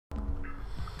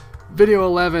Video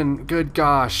 11, good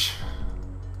gosh.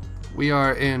 We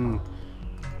are in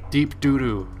deep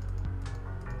doo-doo.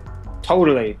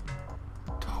 Totally.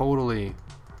 Totally.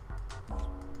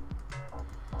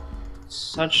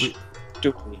 Such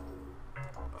duty.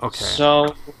 Okay.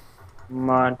 So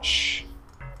much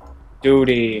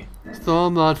duty. So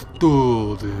much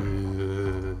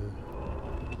doo-doo.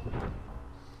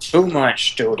 Too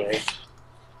much duty.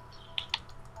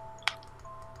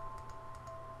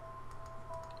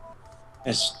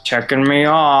 It's checking me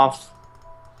off.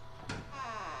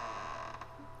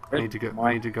 I need to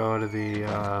go to the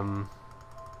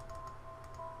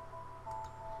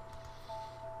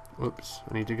whoops.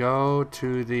 I need to go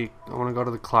to the I want to go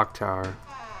to the clock tower.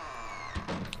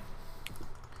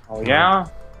 Oh yeah?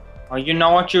 Oh, you know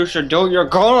what you should do? You're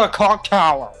going to the clock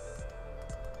tower.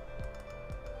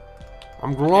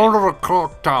 I'm going to the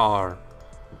clock tower.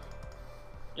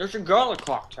 You should go to the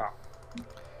clock tower.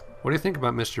 What do you think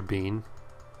about Mr. Bean?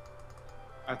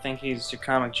 I think he's a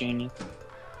comic genius.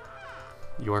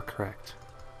 You are correct.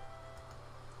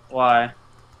 Why?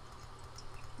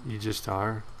 You just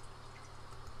are.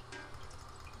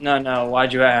 No,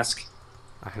 why'd you ask?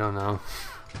 I don't know.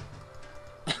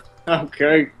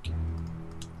 Okay.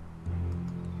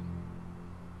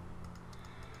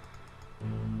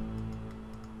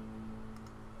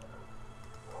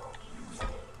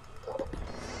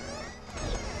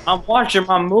 I'm watching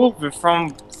my movie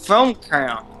from film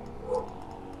camp.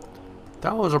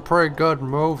 That was a pretty good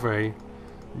movie.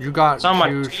 You got It's on my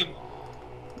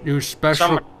you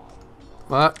special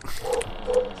what?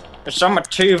 It's on my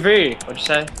TV. What'd you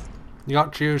say? You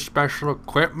got to use special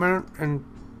equipment and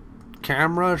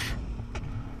cameras.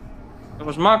 It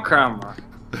was my camera.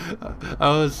 I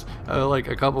was like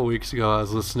a couple weeks ago. I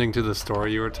was listening to the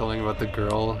story you were telling about the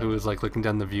girl who was like looking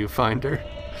down the viewfinder,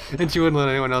 and she wouldn't let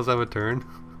anyone else have a turn.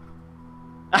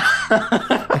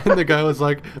 And the guy was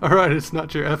like, "All right, it's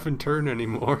not your effing turn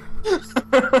anymore."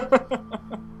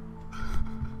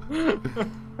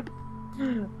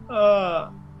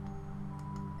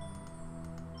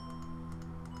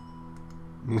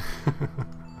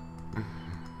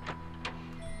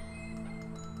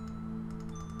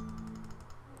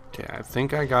 Okay, I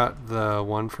think I got the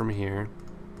one from here.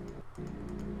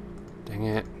 Dang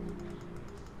it.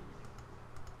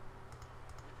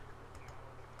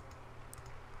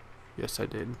 Yes, I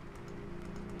did.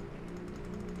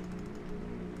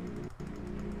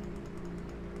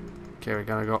 Okay, we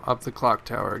gotta go up the clock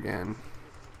tower again.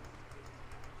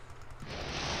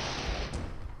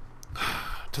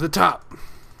 To the top!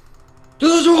 To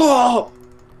the top!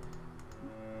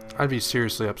 I'd be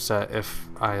seriously upset if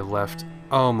I left.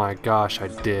 Oh my gosh, I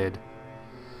did.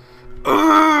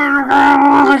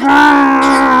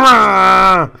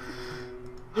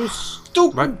 You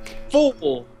stupid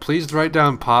fool! Please write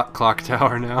down pot clock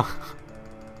tower now.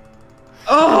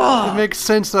 Oh! It makes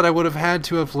sense that I would have had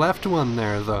to have left one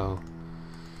there, though.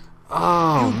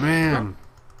 Oh man.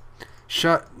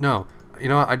 No. You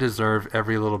know what? I deserve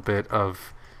every little bit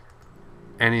of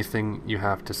anything you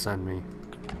have to send me.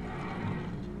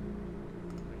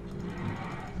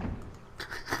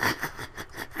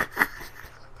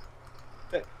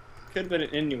 That could have been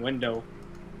an innuendo.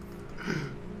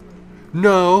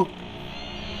 No.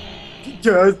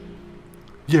 Yes.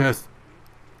 Yes.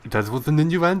 That was an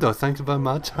innuendo. Thank you very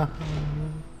much.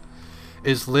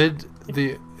 Is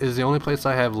the only place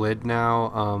I have lid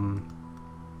now?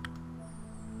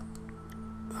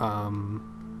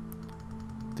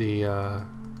 The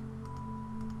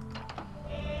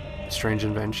Strange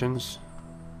Inventions.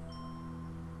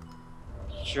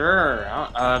 Sure.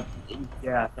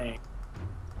 Yeah, I think.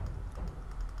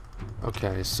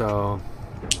 Okay, so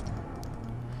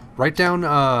write down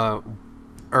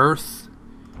Earth.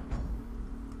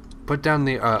 Put down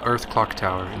the Earth clock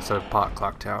tower instead of pot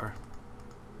clock tower.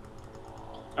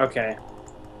 Okay.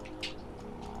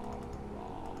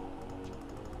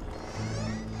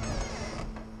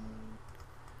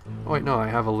 Oh wait, no, I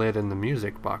have a lid in the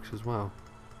music box as well.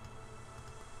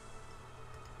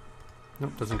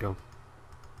 Nope, doesn't go.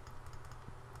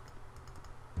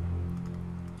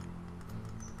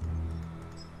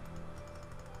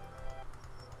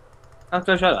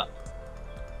 Okay, shut up.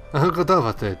 Alright,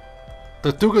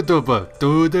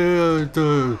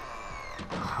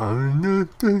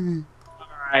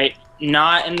 Alright,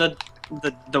 not in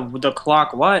the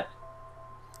clock. What?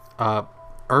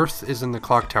 Earth is in the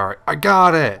clock tower. I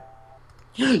got it!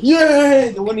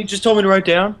 Yay! The one you just told me to write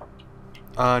down?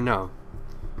 No.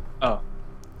 Oh.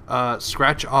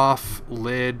 Scratch off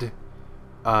lid,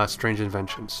 Strange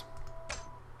Inventions.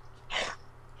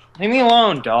 Leave me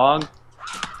alone, dog.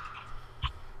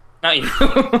 Not you.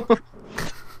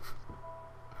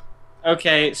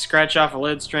 Okay, scratch off a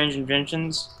lid, strange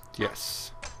inventions.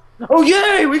 Yes. Oh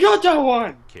yay, we got that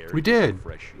one! We did.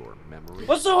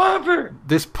 What's so happy?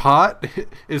 This pot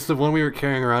is the one we were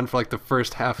carrying around for like the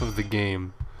first half of the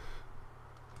game.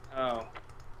 Oh.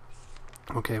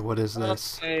 Okay, what is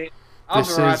this? Okay, I'll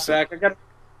This be right is- back.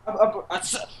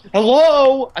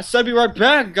 Hello? I said be right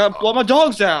back. Gotta blow my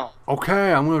dogs out.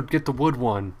 Okay, I'm gonna get the wood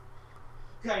one.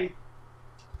 Okay.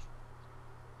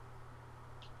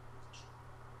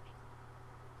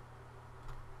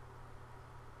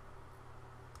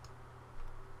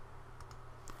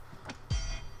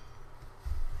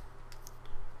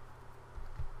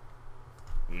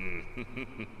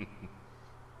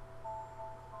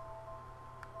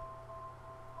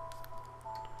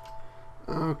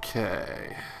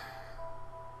 Okay.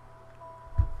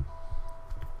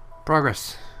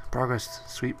 Progress. Progress.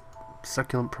 Sweet,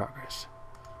 succulent progress.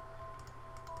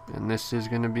 And this is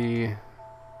going to be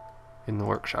in the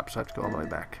workshop, so I have to go all the way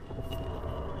back.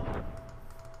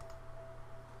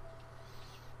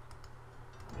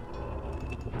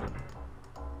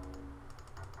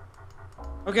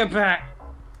 Okay, back.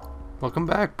 Welcome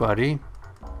back, buddy.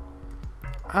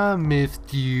 I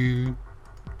missed you.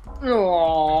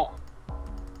 Aww.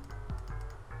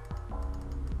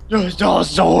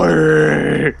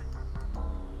 Sorry.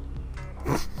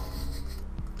 Do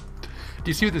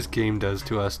you see what this game does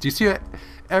to us? Do you see it?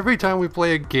 Every time we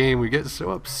play a game, we get so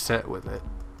upset with it.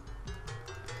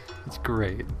 It's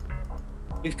great.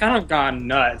 We've kind of gone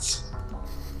nuts.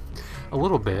 A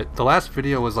little bit. The last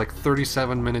video was like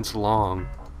 37 minutes long.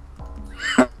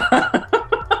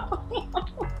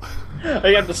 Oh,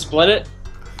 you have to split it?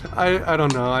 I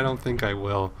don't know. I don't think I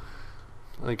will.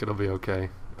 I think it'll be okay.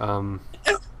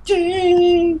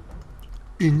 Ding.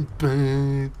 In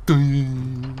bed,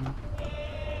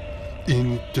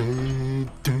 in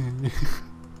bed,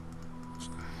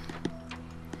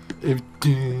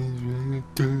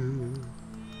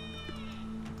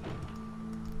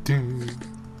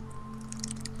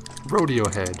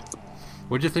 Radiohead.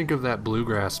 What'd you think of that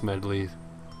bluegrass medley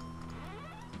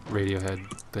Radiohead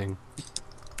thing?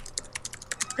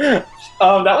 That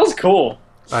was cool.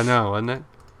 I know, wasn't it?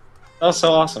 That was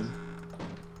so awesome.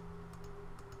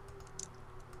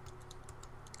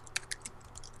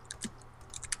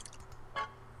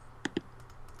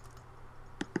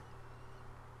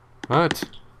 What?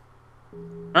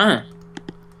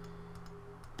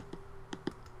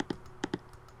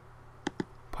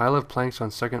 Pile of planks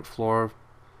on second floor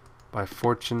by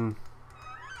Fortune.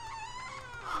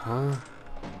 Huh?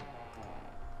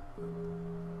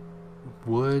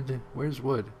 Wood? Where's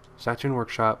wood? Statue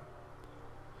workshop.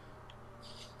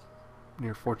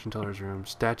 Near fortune teller's room.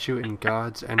 Statue in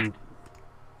gods and...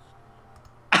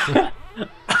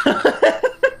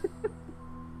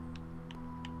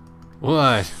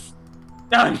 What?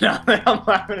 No, nothing. I'm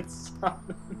laughing at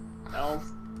something else.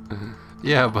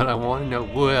 Yeah, but I want to know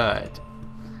what.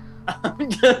 I'm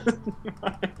just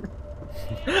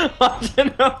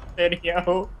watching a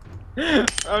video.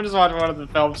 I'm just watching one of the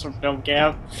films from Film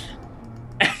Camp.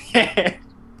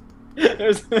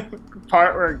 There's a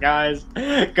part where guys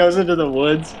goes into the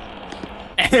woods,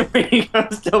 and when he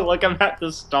goes to look up at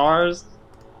the stars,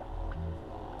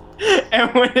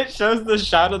 and when it shows the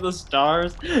shot of the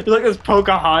stars, there's like this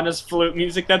Pocahontas flute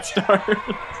music that starts.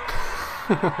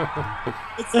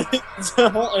 It's a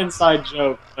whole inside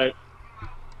joke, but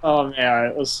oh man,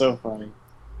 it was so funny.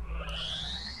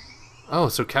 Oh,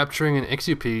 so capturing an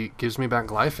XUP gives me back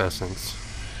life essence.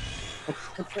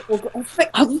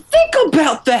 Think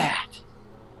about that!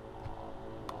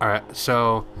 Alright,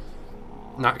 so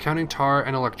not counting tar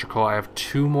and electrical, I have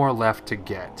 2 more left to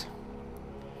get.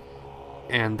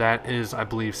 And that is, I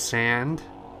believe, sand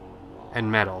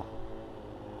and metal.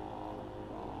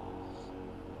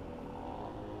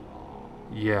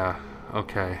 Yeah,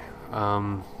 okay.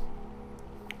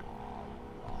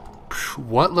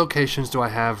 What locations do I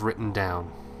have written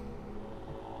down?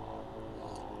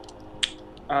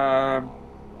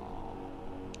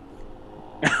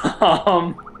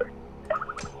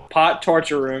 Pot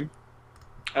torture room,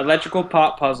 electrical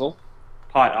pot puzzle,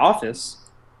 pot office,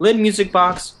 lid music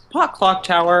box, pot clock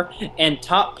tower, and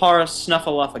top par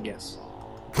snuffleupagus.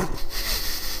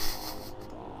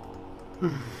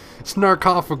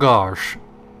 Snarkophagosh.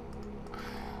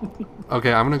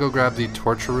 Okay, I'm gonna go grab the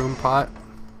torture room pot.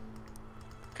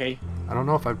 Okay. I don't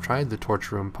know if I've tried the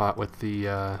torture room pot with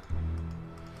the,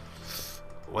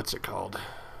 what's it called?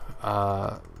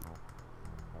 I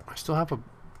still have a...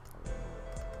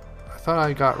 I thought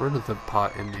I got rid of the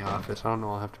pot in the office. I don't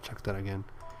know, I'll have to check that again.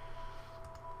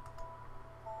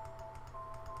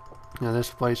 Yeah, this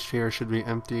place here should be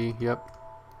empty, yep.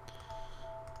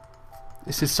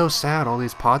 This is so sad. All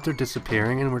these pods are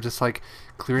disappearing, and we're just like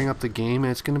clearing up the game,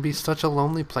 and it's gonna be such a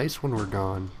lonely place when we're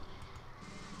gone.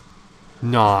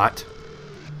 Not.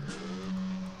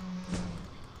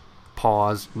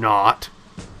 Pause. Not.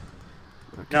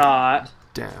 Okay. Not.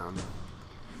 Down.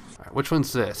 Alright, which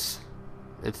one's this?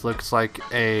 It looks like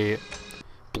a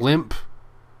blimp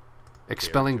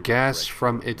expelling gas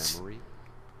from its...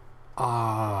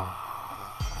 I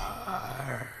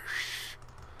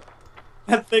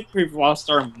think we've lost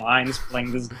our minds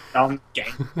playing this dumb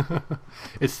game.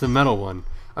 It's the metal one.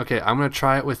 Okay, I'm gonna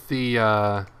try it with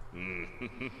the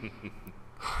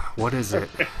what is it?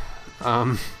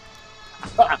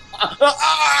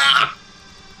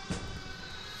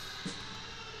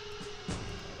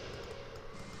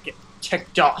 Get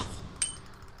ticked off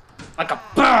like a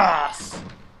boss.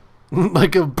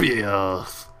 Like a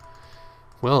beast.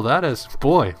 Well, that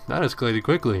escalated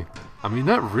quickly. I mean,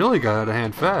 that really got out of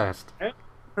hand fast.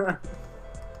 It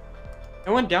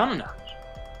went down a notch.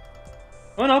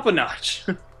 It went up a notch.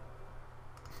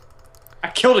 I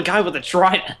killed a guy with a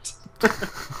trident.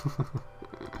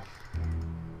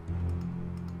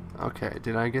 Okay,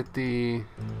 did I get the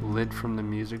lid from the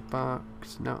music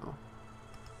box? No.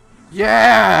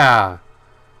 Yeah!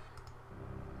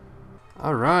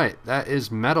 Alright, that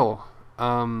is metal.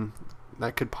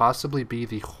 That could possibly be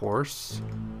the horse.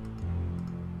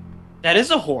 That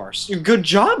is a horse. Good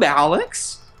job,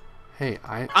 Alex. Hey,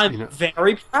 I'm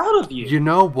very proud of you. You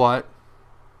know what?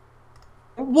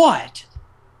 What?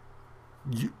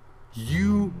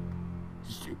 You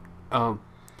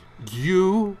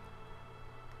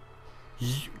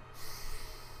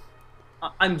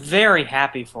I'm very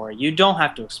happy for you. You don't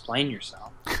have to explain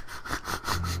yourself.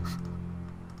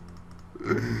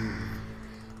 Alright,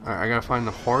 I gotta find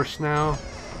the horse now.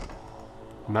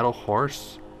 Metal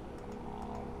horse.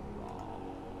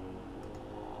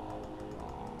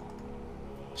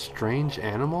 Strange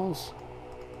animals?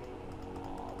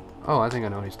 Oh, I think I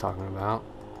know what he's talking about.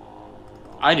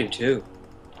 I do too.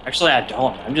 Actually, I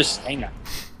don't. I'm just saying that.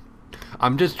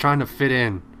 I'm just trying to fit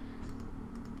in.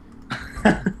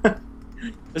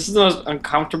 This is the most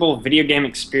uncomfortable video game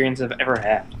experience I've ever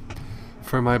had.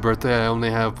 For my birthday, I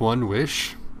only have one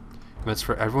wish. And that's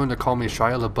for everyone to call me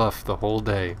Shia LaBeouf the whole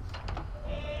day.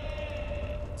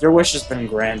 Your wish has been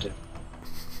granted.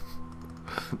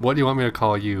 What do you want me to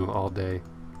call you all day?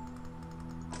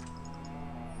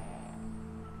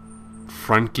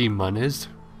 Frankie Muniz?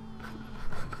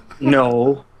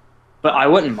 No, but I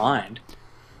wouldn't mind.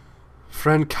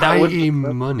 Frankie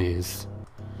Muniz.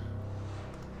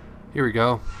 Here we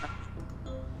go.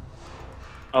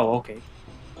 Oh, okay.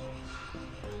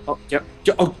 Oh, yep.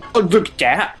 Oh, look at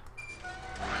that.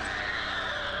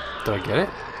 Did I get it?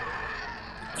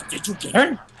 Did you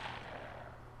get it?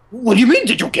 What do you mean,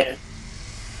 did you get it?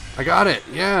 I got it,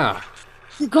 yeah.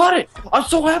 You got it. I'm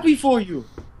so happy for you.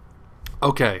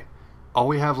 Okay. All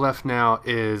we have left now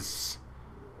is...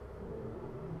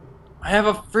 I have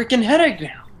a freaking headache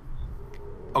now.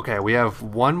 Okay, we have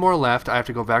one more left. I have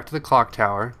to go back to the clock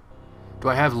tower. Do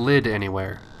I have lid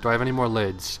anywhere? Do I have any more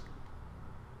lids?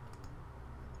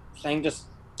 Playing this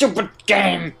stupid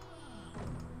game.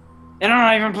 And I'm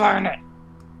not even playing it.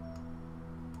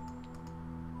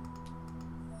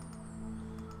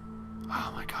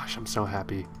 Oh my gosh, I'm so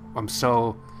happy.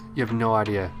 You have no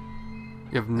idea.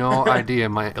 You have no idea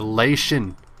my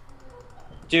elation.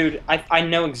 Dude, I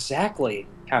know exactly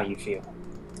how you feel.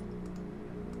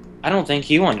 I don't think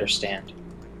you understand.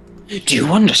 Do you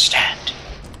understand?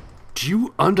 Do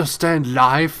you understand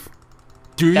life?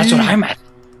 Do you? That's what I'm asking.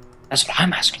 That's what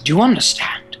I'm asking. Do you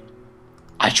understand?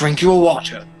 I drink your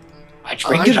water. I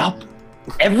drink it up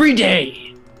every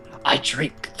day. I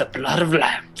drink the blood of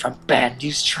lamb from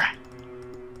Bandy's trap.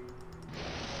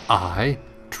 I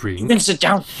drink You can sit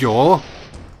down. your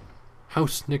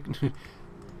house nick. The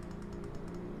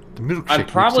milkshake. I'm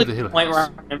probably next to at the the point where house.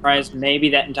 I memorize maybe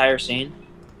that entire scene.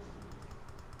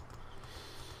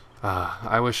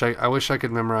 I wish I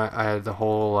could memorize. I had the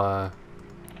whole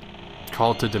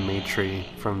Call to Dimitri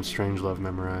from Strangelove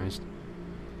memorized.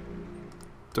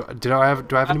 Do I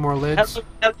have any more lids?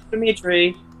 That's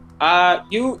Dimitri.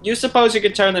 You suppose you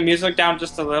could turn the music down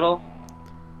just a little?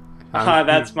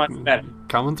 That's much better.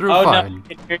 Coming through Oh fine. no, you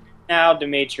can hear me now,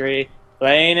 Dimitri.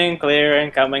 Plain and clear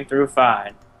and coming through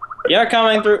fine. You're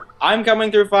coming through. I'm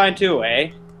coming through fine too,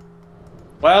 eh?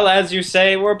 Well, as you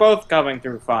say, we're both coming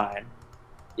through fine.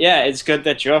 Yeah, it's good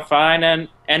that you're fine and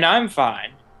I'm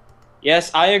fine.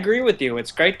 Yes, I agree with you.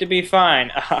 It's great to be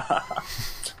fine.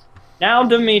 Now,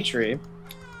 Dimitri,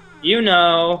 you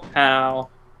know how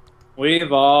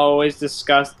we've always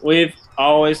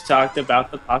talked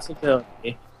about the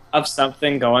possibility of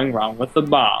something going wrong with the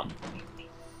bomb.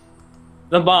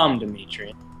 The bomb,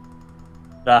 Dimitri.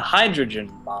 The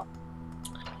hydrogen bomb.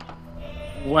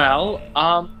 Well,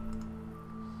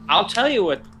 I'll tell you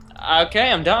what.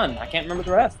 Okay, I'm done. I can't remember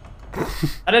the rest.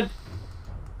 I did.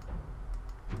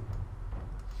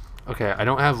 Okay, I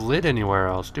don't have lid anywhere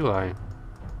else, do I?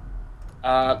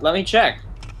 Let me check.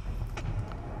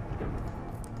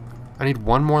 I need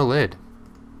one more lid.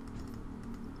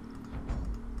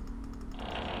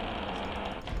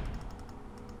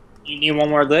 You need one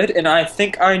more lid, and I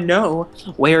think I know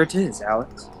where it is,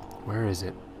 Alex. Where is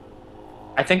it?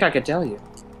 I think I could tell you.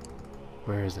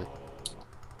 Where is it?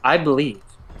 I believe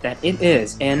that it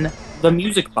is in the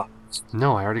music box.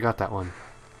 No, I already got that one.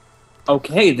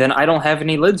 Okay, then I don't have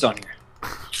any lids on here.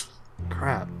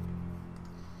 Crap.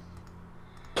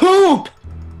 Poop!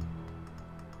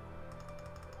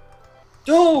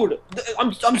 Dude,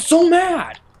 I'm so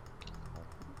mad.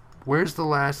 Where's the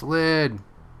last lid?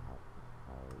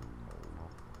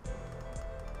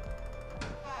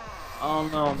 Oh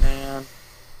no, man.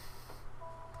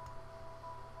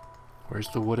 Where's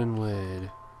the wooden lid?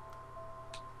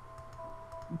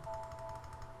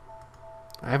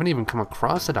 I haven't even come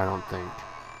across it, I don't think.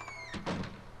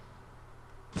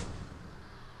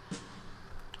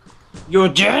 You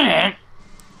didn't?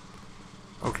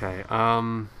 Okay,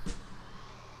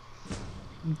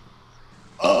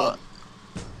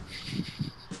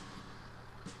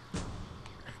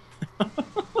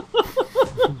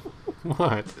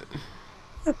 What?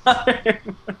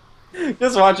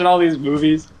 Just watching all these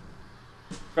movies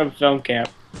from film camp.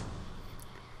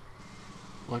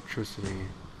 Electricity.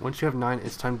 Once you have 9,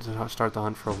 it's time to start the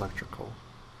hunt for electrical.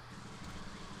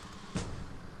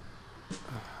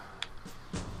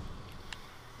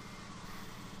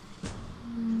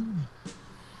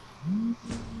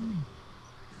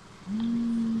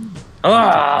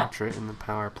 Ah! Capture it in the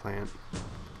power plant.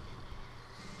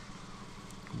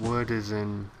 Wood is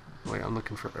in... Wait, I'm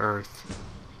looking for earth.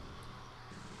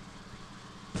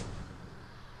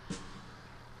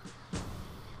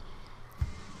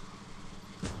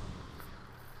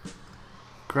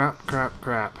 Crap, crap,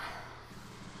 crap.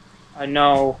 I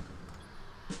know.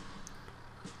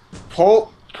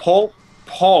 Pulp, pulp,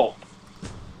 pulp.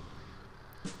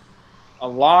 A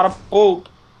lot of poop.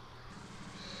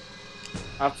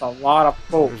 That's a lot of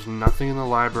poop. There's nothing in the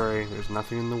library, there's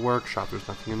nothing in the workshop, there's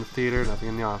nothing in the theater, nothing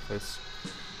in the office.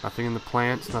 Nothing in the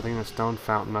plants, nothing in the stone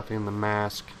fountain, nothing in the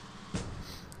mask.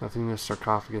 Nothing in the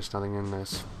sarcophagus, nothing in the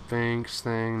sphinx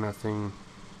thing, nothing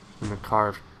in the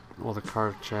carved, well, the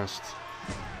carved chest.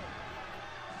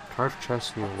 Carved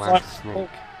chest and the wax snake.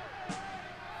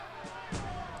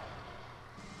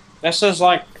 This is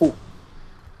like poop.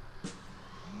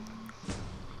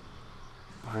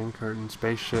 Pine curtain,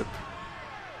 spaceship.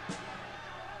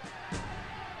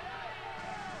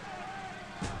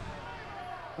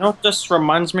 You know what this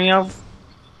reminds me of?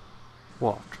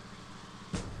 What?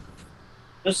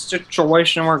 This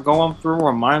situation we're going through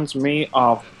reminds me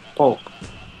of Pope.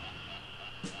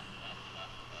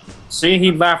 See,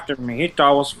 he laughed at me. He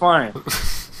thought it was funny.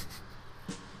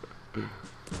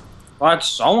 Glad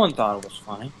someone thought it was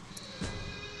funny.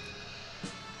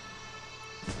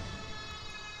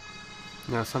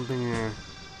 Now something here.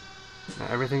 Now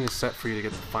everything is set for you to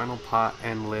get the final pot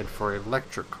and lid for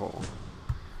electrical.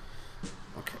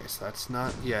 Okay, so that's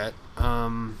not yet.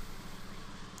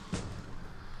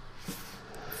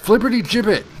 Flipperty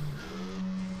gibbet!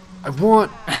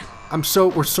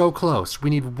 We're so close. We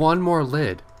need one more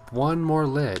lid. One more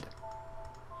lid.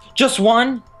 Just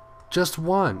one? Just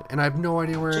one. And I have no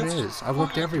idea where it is. I've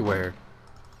looked everywhere.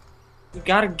 You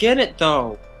gotta get it,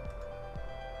 though.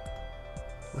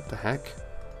 What the heck?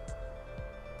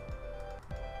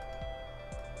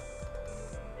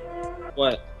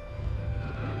 What?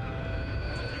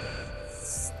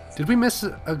 Did we miss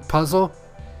a puzzle?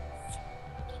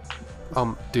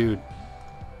 Dude.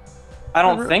 I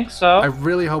don't think so. I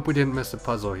really hope we didn't miss a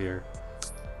puzzle here.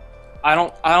 I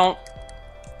don't...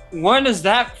 When is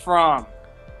that from?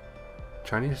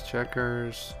 Chinese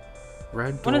checkers.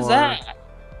 Red door. What is that?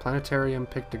 Planetarium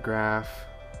pictograph.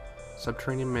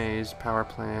 Subterranean maze. Power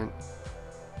plant.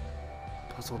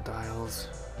 Puzzle dials.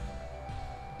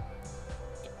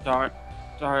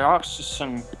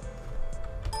 Dioxygen.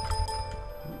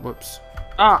 Whoops.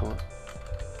 Ah.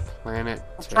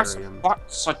 Planetarium.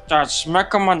 What's that?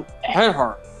 Smeckerman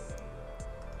Hair.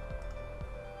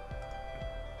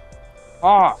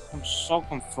 Ah, I'm so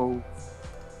confused.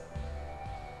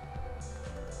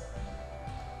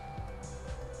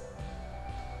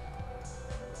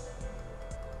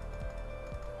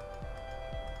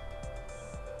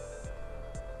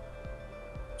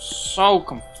 So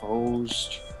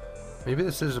confused. Maybe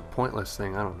this is a pointless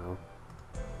thing. I don't know.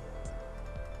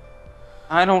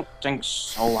 I don't think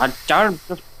so. I don't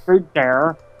just be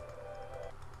there.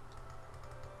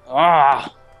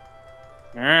 Ah,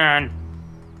 man.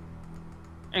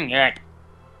 Dang it.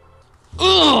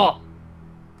 Ugh!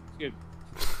 Good.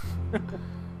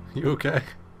 You okay?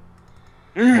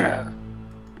 Yeah.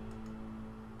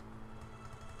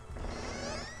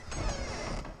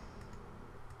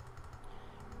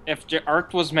 If the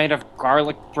earth was made of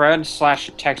garlic bread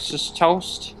 / Texas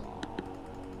toast,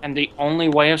 and the only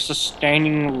way of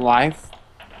sustaining life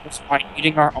was by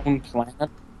eating our own planet,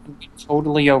 I'd be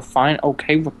totally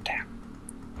okay with that.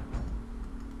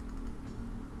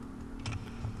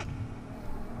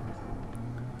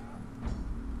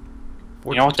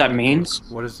 You know what that means?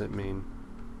 What does it mean?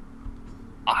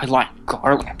 I like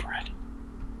garlic bread.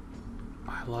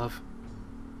 I love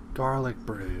garlic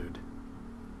bread.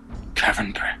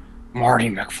 Kevin Marty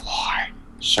McFly,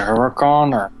 Sarah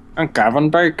Connor, and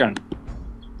Kevin Bacon.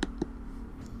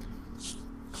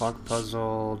 Clock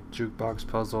puzzle, jukebox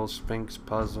puzzle, sphinx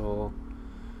puzzle,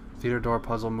 theater door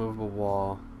puzzle, movable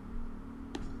wall,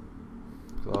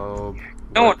 globe. You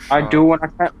know what I do when I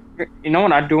can't? You know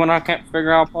what I do when I can't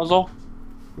figure out a puzzle?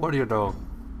 What do you do?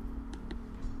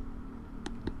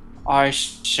 I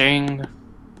sing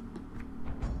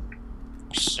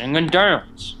and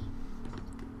dance.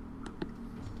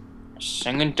 I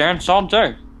sing and dance all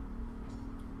day.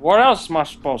 What else am I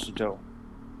supposed to do?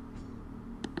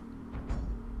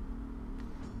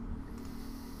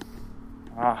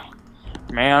 Ah,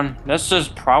 man, this is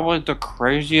probably the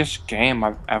craziest game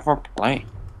I've ever played.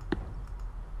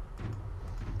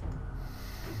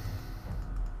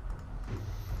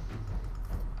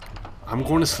 I'm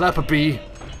going to slap a bee.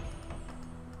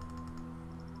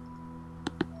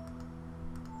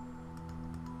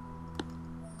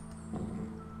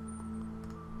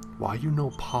 Why you no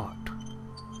pot?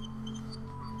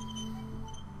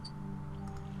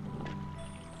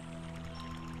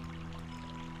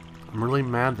 I'm really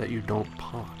mad that you don't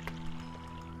pot.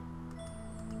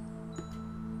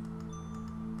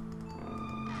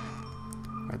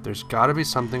 Right, there's gotta be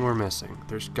something we're missing.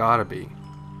 There's gotta be.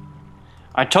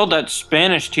 I told that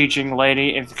Spanish teaching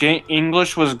lady if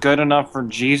English was good enough for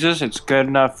Jesus, it's good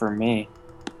enough for me.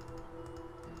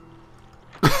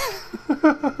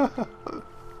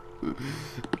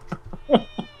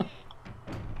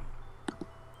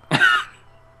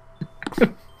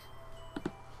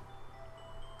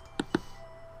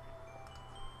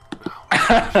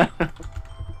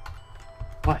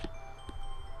 What?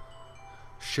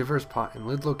 Shivers pot in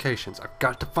lid locations. I've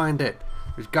got to find it.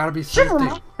 There's gotta be something.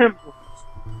 Oh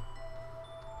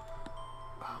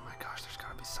my gosh, there's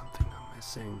gotta be something I'm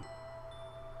missing.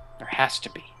 There has to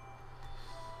be.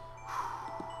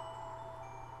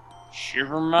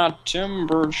 Shiver my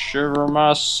timbers, shiver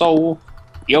my soul.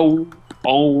 Yo,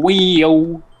 oh wee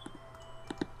yo.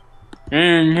 Yo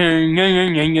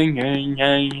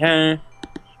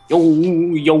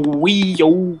wee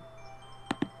yo.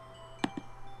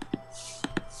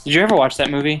 Did you ever watch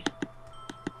that movie?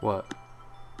 What?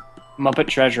 Muppet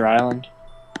Treasure Island.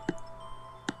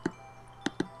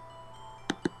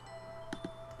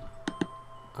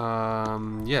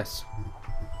 Yes.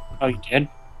 Oh, you did?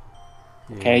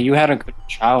 Yeah. Okay, you had a good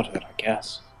childhood, I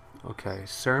guess. Okay,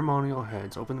 ceremonial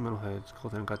heads. Open the middle heads.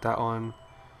 Cool thing. Got that one.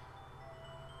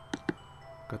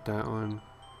 Got that one.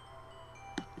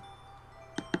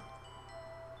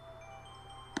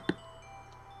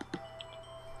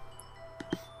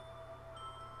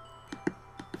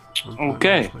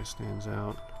 Okay. Which way stands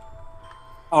out.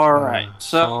 Alright,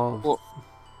 so solve.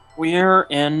 we're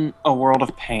in a world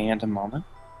of pain at the moment.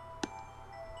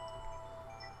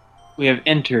 We have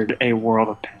entered a world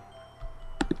of pain.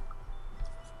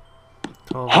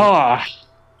 Ah,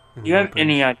 do you have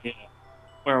any idea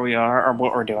where we are or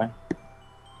what we're doing?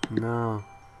 No.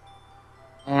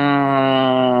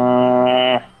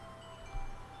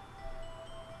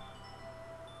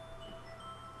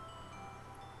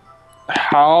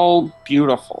 How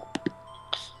beautiful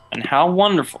and how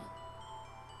wonderful.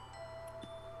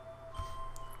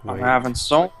 Wait. I'm having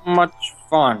so much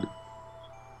fun.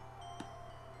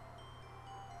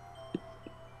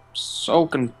 So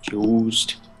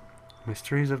confused.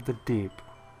 Mysteries of the Deep.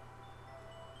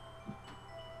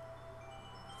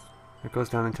 It goes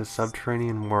down into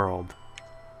subterranean world.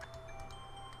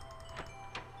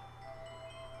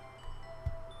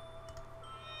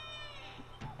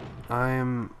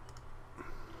 I'm...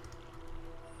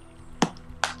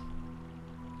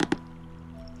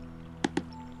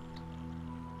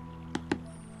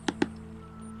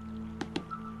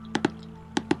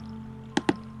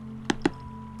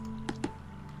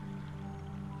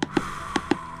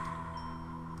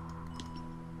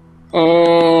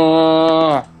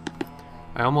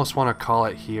 almost want to call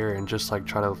it here and just like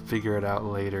try to figure it out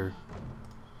later.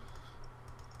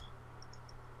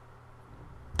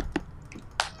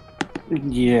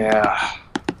 Yeah.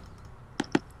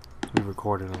 We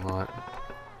recorded a lot.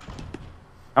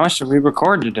 How much did we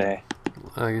record today?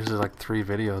 I guess there's like 3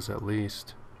 videos at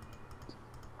least.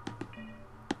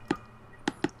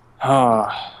 Oh,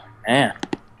 man.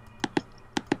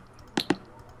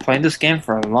 Played this game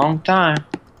for a long time.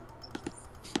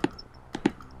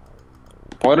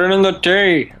 Put it in the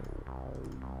tea.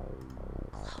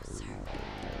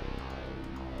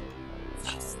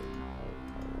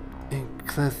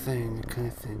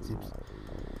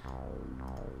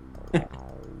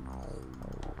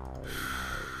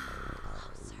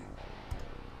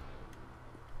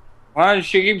 Why does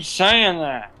she keep saying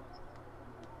that?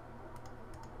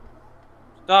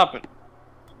 Stop it.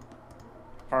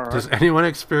 Does anyone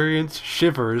experience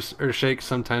shivers or shakes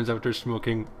sometimes after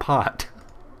smoking pot?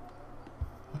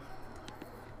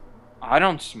 I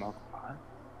don't smoke pot.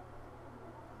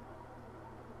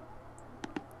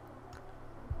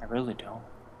 I really don't.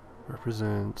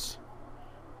 Represents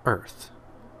Earth.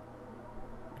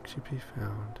 XUP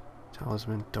found.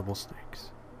 Talisman double snakes.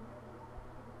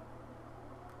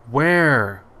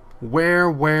 Where?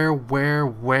 Where? Well.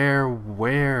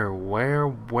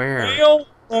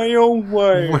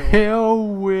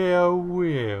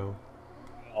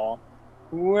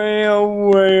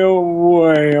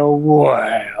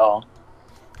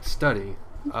 Study.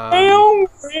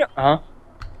 Huh?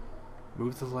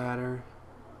 Move the ladder.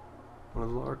 One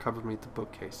of the lower cupboards meet the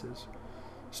bookcases.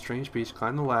 Strange beast.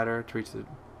 Climb the ladder to reach the...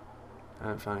 I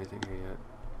haven't found anything here yet.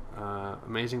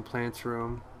 Amazing plants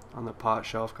room. On the pot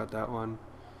shelf. Got that one.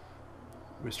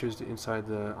 Mysteries inside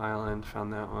the island.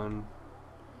 Found that one.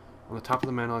 On the top of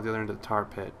the mantle at the other end of the tar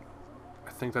pit.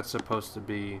 I think that's supposed to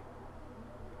be...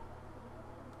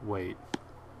 Wait.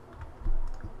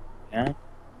 Yeah?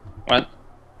 What?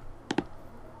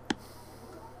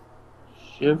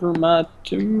 Shiver my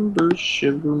timbers,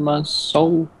 shiver my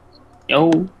soul.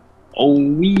 Yo. Oh,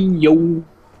 wee, yo.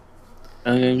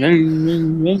 As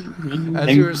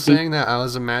you were saying that, I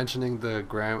was imagining the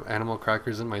Animal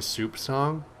Crackers in My Soup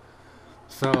song.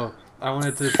 So I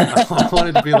wanted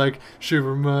to be like,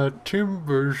 shiver my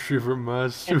timbers, shiver my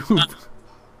soup.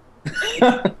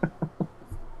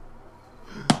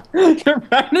 You're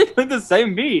practically the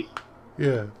same beat.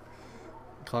 Yeah.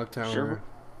 Clock tower. Shiver,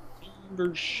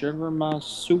 timbers, shiver my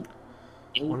soup.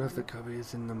 One of the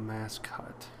cubbies in the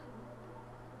mascot.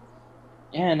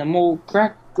 Animal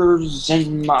crackers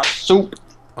in my soup.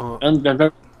 Oh.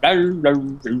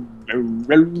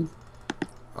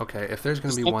 Okay, if there's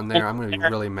going to be one there, I'm going to be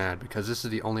really mad because this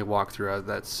is the only walkthrough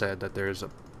that said that there's a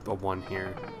one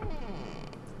here.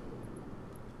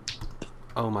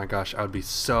 Oh my gosh, I would be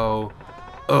so...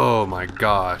 Oh my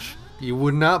gosh. You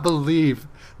would not believe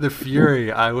the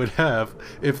fury I would have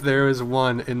if there is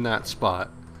one in that spot.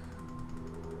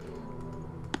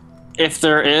 If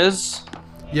there is?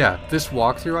 Yeah, this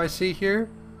walkthrough I see here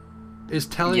is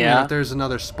telling me that there's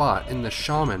another spot in the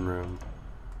shaman room.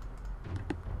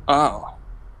 Oh.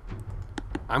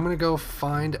 I'm gonna go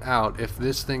find out if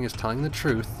this thing is telling the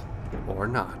truth or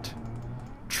not.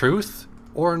 Truth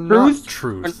or not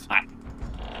truth?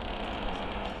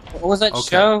 What was that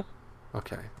show?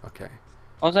 Okay.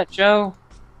 What was that show?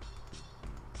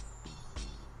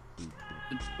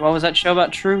 What was that show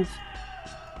about truth?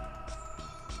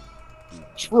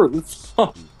 Truth?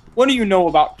 What do you know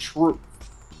about truth?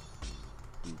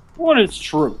 What is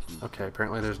truth? Okay,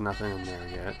 apparently there's nothing in there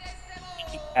yet.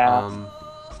 Yeah.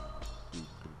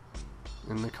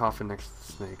 In the coffin next to the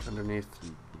snake, underneath.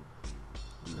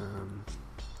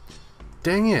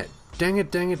 Dang it! Dang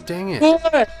it!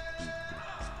 What?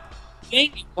 Dang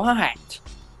it, what?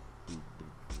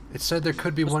 It said there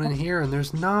could be one in here, and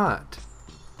there's not.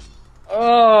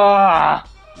 Ugh.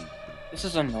 This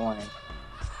is annoying.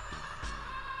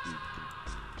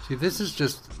 See, this is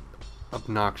just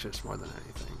obnoxious more than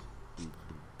anything.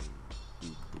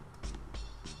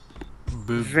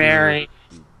 Very.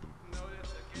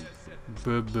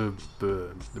 You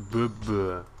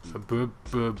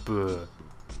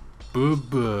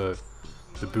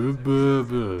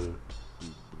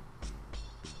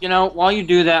know, while you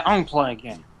do that, I'm gonna play a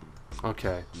game.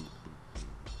 Okay.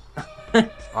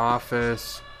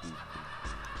 Office.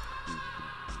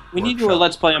 We need to do a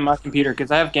let's play on my computer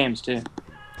because I have games too.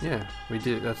 Yeah, we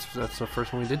did. That's the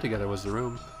first one we did together was the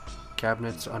room.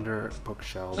 Cabinets under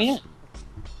bookshelves. Oh, yeah.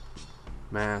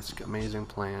 Mask, amazing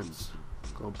plants,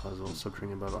 globe puzzle,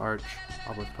 subterranean above arch,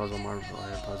 obelisk puzzle, marble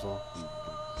layer puzzle,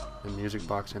 and music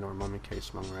box and or mummy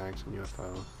case among rags and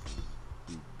UFO.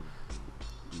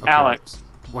 Okay. Alex.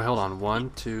 Wait, hold on.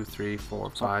 1, 2, 3, 4,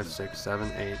 5, 6,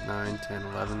 7, 8, 9, 10,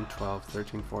 11, 12,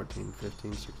 13, 14,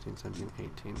 15, 16, 17,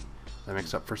 18. That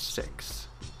makes up for 6.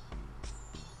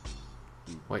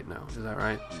 Wait, no. Is that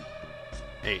right?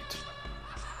 8.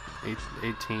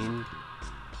 18.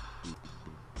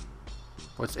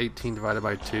 What's 18 divided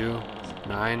by 2?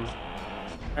 9.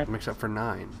 That makes up for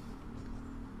 9.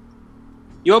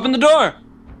 You open the door!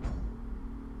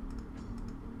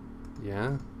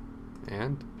 Yeah?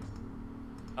 And?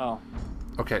 Oh.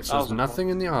 Okay, so there's nothing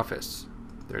in the office.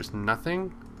 There's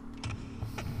nothing.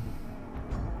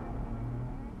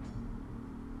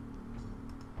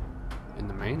 In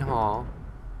the main hall.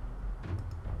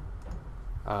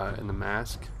 In the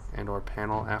mask and or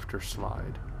panel after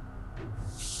slide.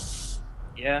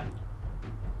 Yeah.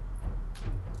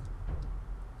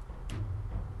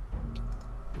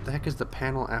 What the heck is the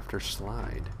panel after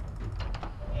slide?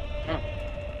 Huh.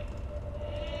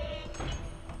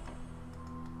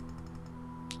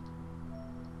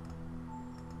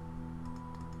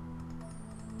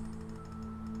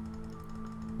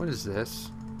 What is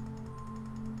this?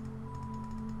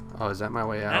 Oh, is that my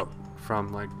way out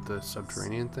from like the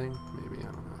subterranean thing? Maybe,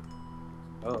 I don't know.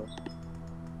 Oh.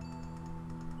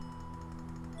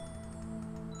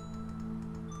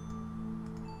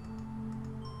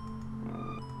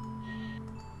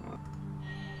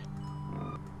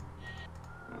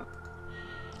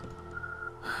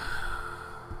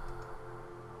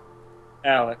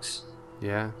 Alex.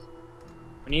 Yeah?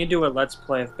 We need to do a Let's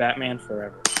Play of Batman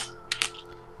Forever.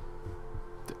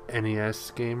 The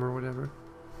NES game or whatever?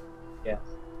 Yeah.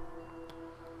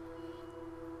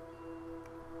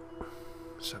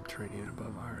 Subterranean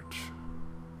above arch.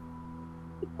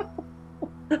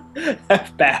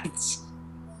 F bats.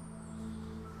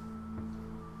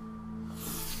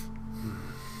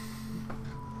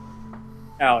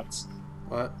 Alex.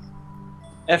 What?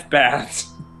 F bats.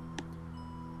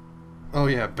 Oh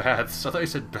yeah, bats. I thought you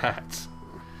said bats.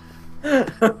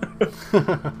 And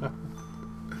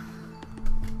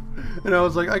I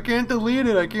was like, I can't delete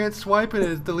it. I can't swipe it.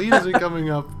 Its delete isn't coming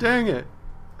up. Dang it.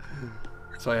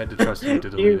 So I had to trust you to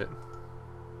delete it.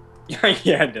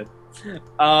 Yeah, I did.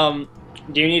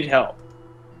 Do you need help?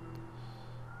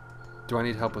 Do I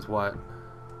need help with what?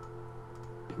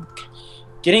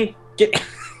 Getting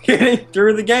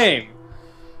through the game.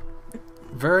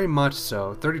 Very much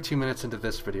so. 32 minutes into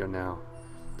this video now.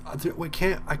 I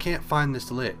can't find this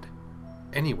lid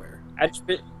anywhere.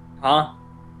 Huh?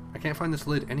 I can't find this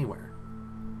lid anywhere.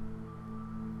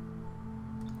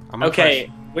 Okay,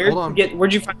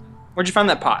 where'd you find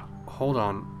that pot? Hold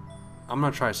on. I'm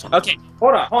gonna try something. Okay,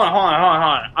 hold on.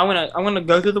 I'm gonna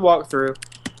go through the walkthrough,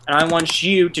 and I want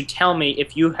you to tell me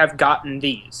if you have gotten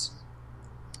these.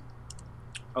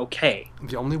 Okay.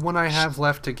 The only one I have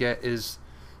left to get is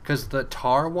because the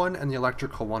tar one and the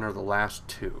electrical one are the last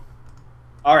two.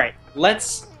 All right. We're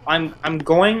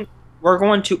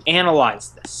going to analyze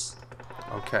this.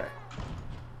 Okay.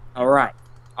 All right.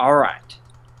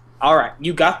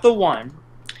 You got the one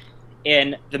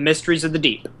in the Mysteries of the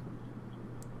Deep.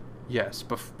 Yes.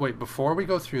 Wait. Before we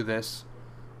go through this,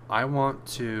 I want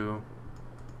to.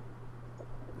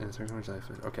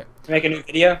 Okay. Make a new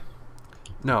video.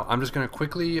 No, I'm just gonna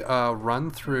quickly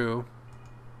run through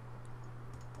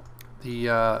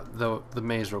the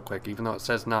maze real quick. Even though it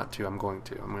says not to, I'm going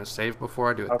to. I'm gonna save before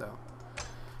I do it though,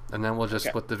 and then we'll just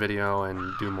split the video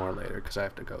and do more later because I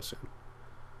have to go soon.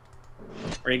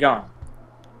 Where are you going?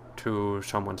 To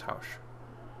someone's house.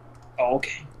 Oh,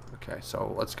 okay. Okay,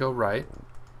 so let's go right.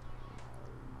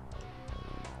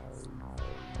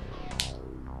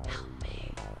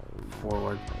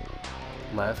 Forward,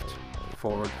 left,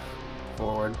 forward,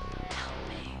 forward,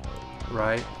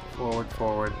 right, forward,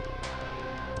 forward.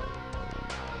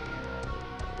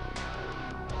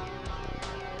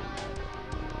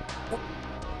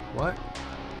 What?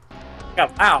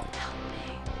 Got out.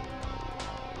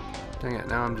 Dang it,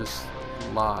 now I'm just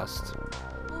lost.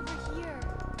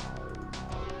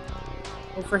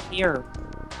 Over here.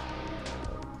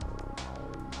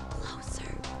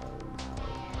 Closer.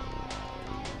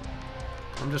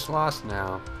 I'm just lost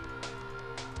now.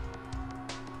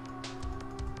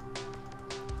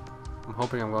 I'm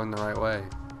hoping I'm going the right way.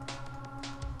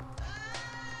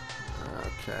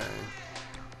 Okay.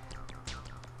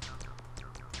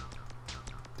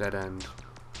 Dead end.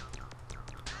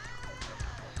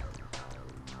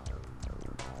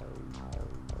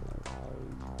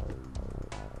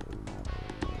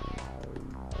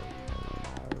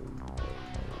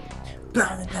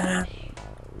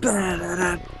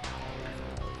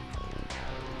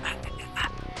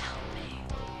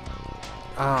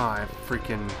 Ah, I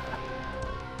freaking...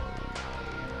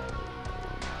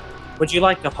 would you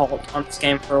like to halt on this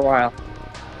game for a while?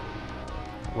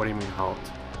 What do you mean halt?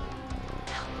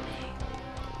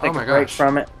 Take Oh my a break gosh.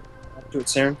 from it. I'll do it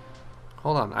soon.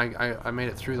 Hold on, I made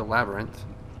it through the labyrinth.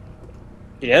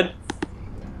 You did?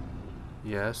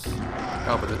 Yes.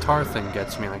 Oh, but the tar thing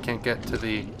gets me and I can't get to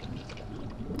the...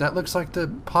 That looks like the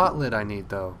pot lid I need,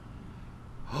 though.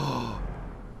 Oh.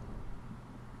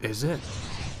 Is it?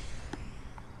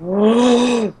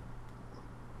 Did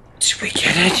we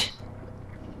get it?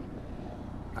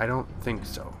 I don't think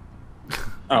so.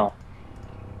 Oh.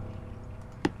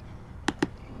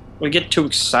 We get too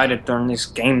excited during these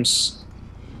games.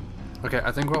 Okay,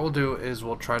 I think what we'll do is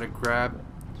we'll try to grab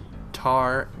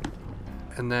tar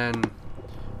and then...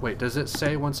 Wait, does it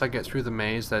say once I get through the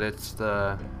maze that it's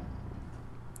the...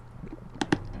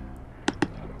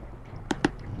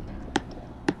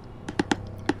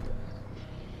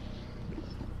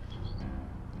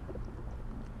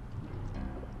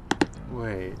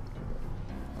 Wait.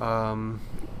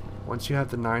 Once you have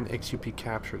the 9 XUP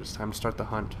captured, it's time to start the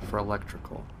hunt for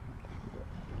electrical.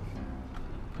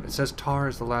 It says tar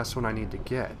is the last one I need to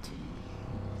get.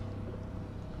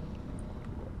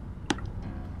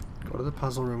 Go to the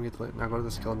puzzle room, get the... Now go to the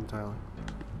skeleton tile.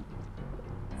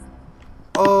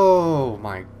 Oh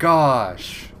my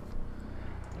gosh!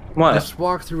 What? This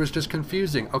walkthrough is just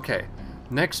confusing. Okay,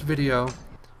 next video...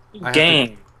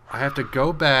 Game. I have to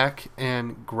go back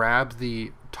and grab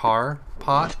the tar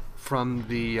pot from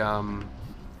the,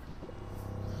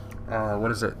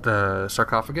 what is it? The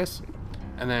sarcophagus.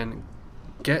 And then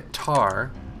get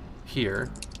tar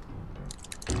here.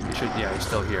 He should, yeah, he's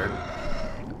still here.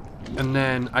 And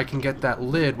then I can get that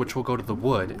lid, which will go to the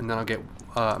wood. And then I'll get,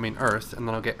 earth. And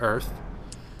then I'll get earth.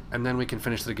 And then we can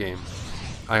finish the game.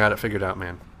 I got it figured out,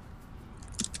 man.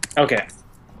 Okay.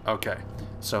 Okay.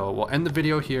 So we'll end the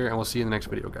video here, and we'll see you in the next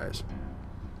video, guys.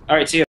 Alright, see you.